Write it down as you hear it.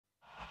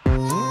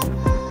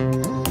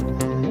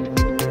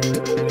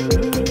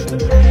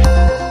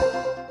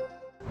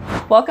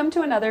Welcome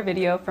to another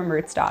video from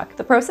Rootstock.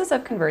 The process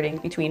of converting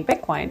between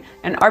Bitcoin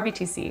and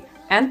RBTC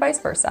and vice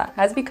versa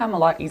has become a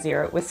lot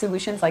easier with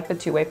solutions like the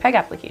two-way peg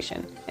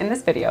application. In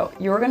this video,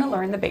 you're going to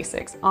learn the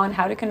basics on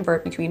how to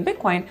convert between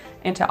Bitcoin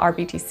into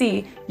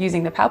RBTC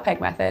using the PowPeg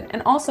method,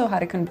 and also how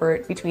to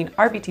convert between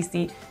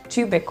RBTC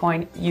to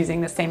Bitcoin using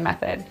the same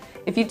method.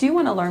 If you do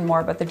want to learn more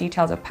about the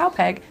details of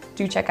PowPeg,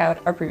 do check out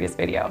our previous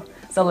video.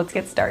 So let's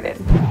get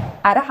started.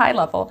 At a high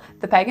level,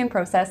 the pegging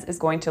process is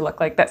going to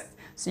look like this.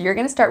 So you're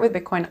going to start with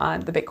Bitcoin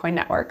on the Bitcoin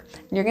network,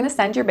 and you're going to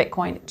send your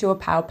Bitcoin to a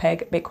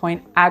PowPeg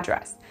Bitcoin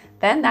address.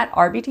 Then that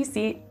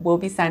RBTC will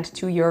be sent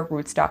to your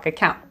Rootstock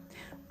account.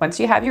 Once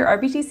you have your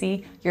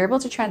RBTC, you're able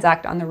to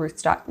transact on the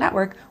Rootstock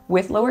network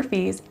with lower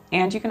fees,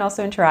 and you can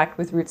also interact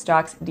with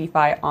Rootstock's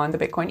DeFi on the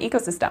Bitcoin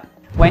ecosystem.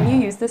 When you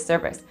use this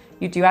service,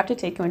 you do have to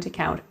take into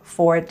account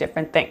 4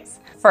 different things.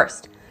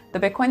 First, the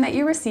Bitcoin that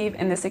you receive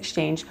in this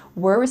exchange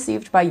were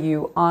received by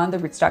you on the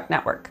Rootstock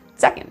network.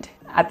 Second,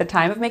 at the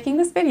time of making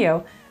this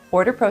video,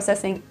 order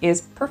processing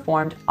is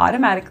performed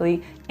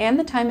automatically, and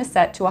the time is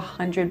set to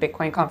 100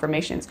 Bitcoin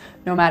confirmations,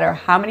 no matter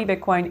how many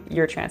Bitcoin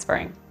you're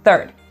transferring.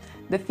 Third,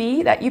 the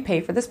fee that you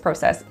pay for this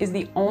process is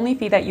the only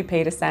fee that you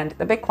pay to send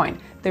the Bitcoin.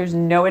 There's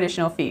no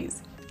additional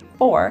fees.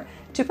 4,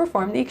 to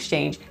perform the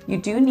exchange, you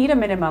do need a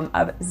minimum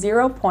of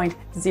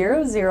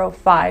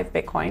 0.005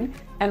 Bitcoin,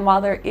 and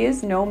while there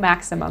is no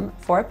maximum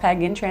for a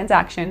peg-in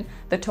transaction,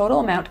 the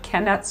total amount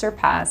cannot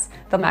surpass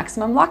the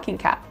maximum locking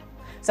cap.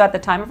 So at the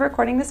time of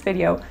recording this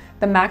video,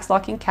 the max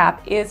locking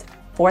cap is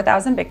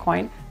 4,000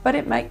 Bitcoin, but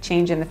it might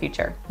change in the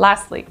future.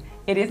 Lastly,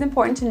 it is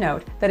important to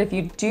note that if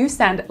you do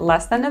send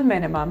less than the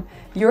minimum,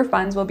 your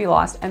funds will be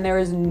lost and there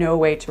is no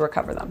way to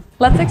recover them.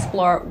 Let's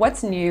explore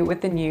what's new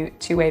with the new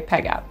two-way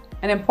peg app.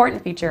 An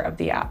important feature of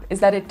the app is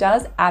that it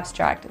does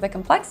abstract the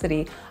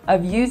complexity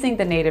of using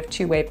the native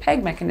two-way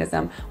peg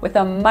mechanism with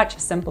a much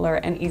simpler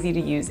and easy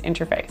to use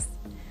interface.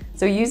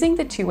 So using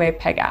the two-way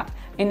peg app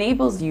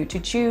enables you to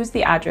choose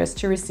the address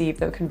to receive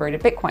the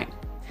converted Bitcoin.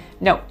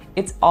 Note,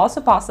 it's also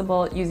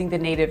possible using the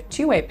native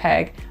two-way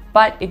peg,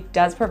 but it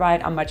does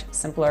provide a much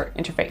simpler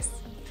interface.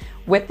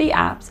 With the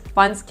apps,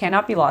 funds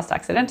cannot be lost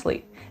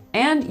accidentally,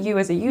 and you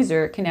as a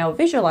user can now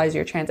visualize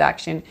your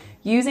transaction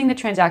using the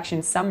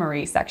transaction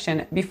summary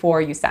section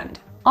before you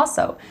send.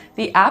 Also,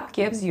 the app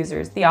gives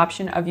users the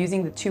option of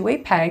using the two-way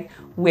peg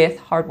with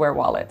hardware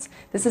wallets.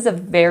 This is a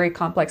very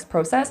complex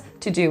process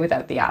to do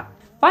without the app.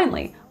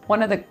 Finally,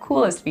 one of the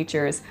coolest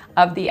features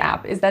of the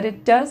app is that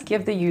it does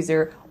give the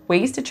user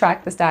ways to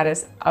track the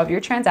status of your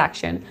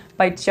transaction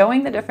by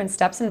showing the different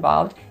steps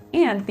involved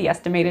and the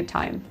estimated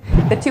time.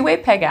 The two-way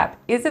peg app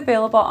is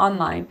available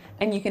online,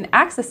 and you can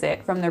access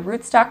it from the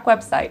Rootstock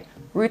website,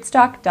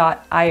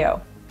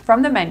 rootstock.io.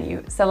 From the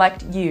menu,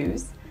 select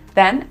Use,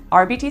 then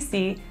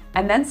RBTC,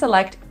 and then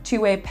select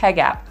two-way peg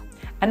app.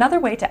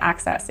 Another way to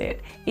access it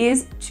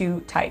is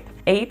to type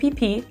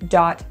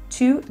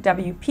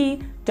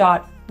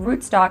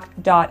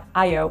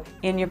app.2wp.rootstock.io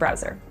in your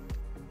browser.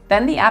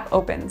 Then the app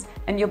opens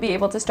and you'll be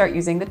able to start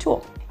using the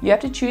tool. You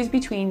have to choose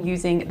between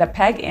using the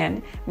peg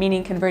in,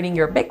 meaning converting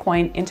your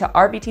Bitcoin into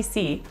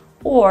RBTC,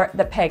 or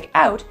the peg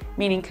out,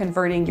 meaning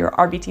converting your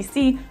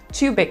RBTC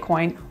to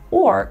Bitcoin,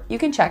 or you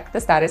can check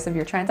the status of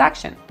your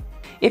transaction.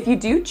 If you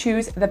do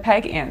choose the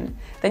peg in,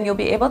 then you'll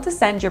be able to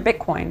send your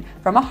Bitcoin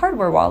from a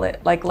hardware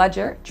wallet like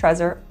Ledger,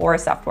 Trezor, or a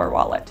software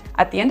wallet.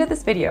 At the end of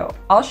this video,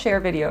 I'll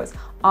share videos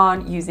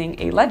on using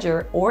a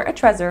Ledger or a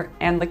Trezor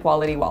and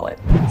Liquidity wallet.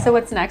 So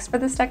what's next for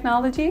this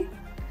technology?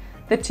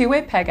 The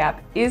two-way peg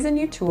app is a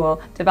new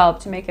tool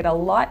developed to make it a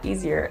lot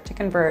easier to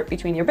convert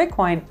between your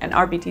Bitcoin and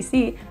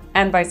RBTC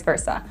and vice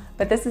versa,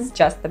 but this is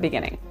just the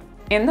beginning.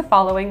 In the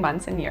following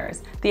months and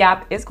years, the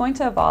app is going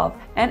to evolve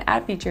and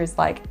add features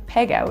like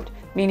peg out,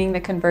 meaning the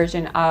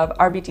conversion of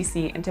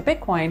RBTC into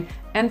Bitcoin,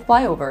 and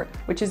flyover,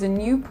 which is a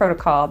new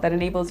protocol that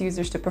enables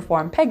users to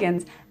perform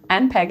peg-ins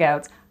and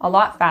peg-outs a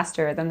lot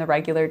faster than the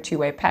regular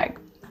two-way peg.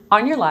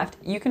 On your left,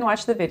 you can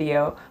watch the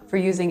video for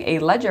using a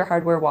Ledger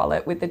hardware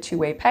wallet with the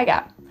two-way peg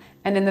app.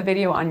 And in the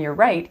video on your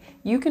right,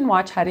 you can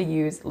watch how to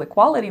use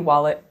Liquidity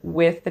wallet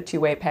with the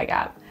two-way peg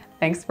app.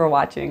 Thanks for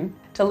watching.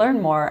 To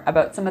learn more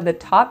about some of the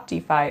top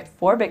DeFi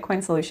for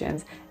Bitcoin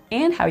solutions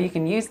and how you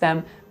can use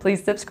them,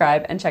 please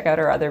subscribe and check out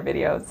our other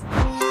videos.